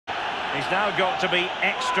He's now got to be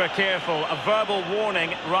extra careful. A verbal warning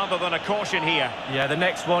rather than a caution here. Yeah, the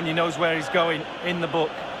next one, he knows where he's going in the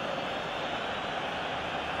book.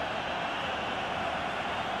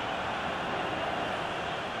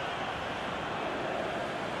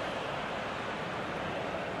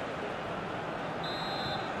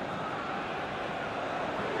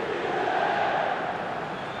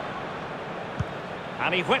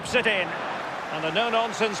 And he whips it in. And a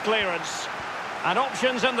no-nonsense clearance. And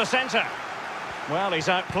options in the centre. Well, he's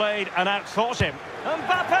outplayed and outthought him.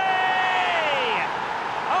 Mbappe!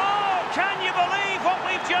 Oh, can you believe what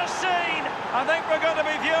we've just seen? I think we're going to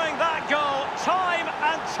be viewing that goal time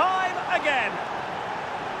and time again.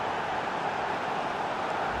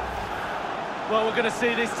 Well, we're going to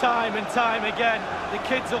see this time and time again. The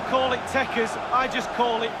kids will call it techers. I just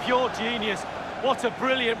call it pure genius. What a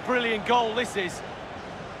brilliant, brilliant goal this is.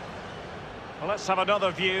 Well, let's have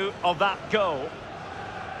another view of that goal.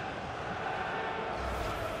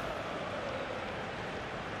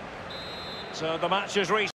 So the match is reached.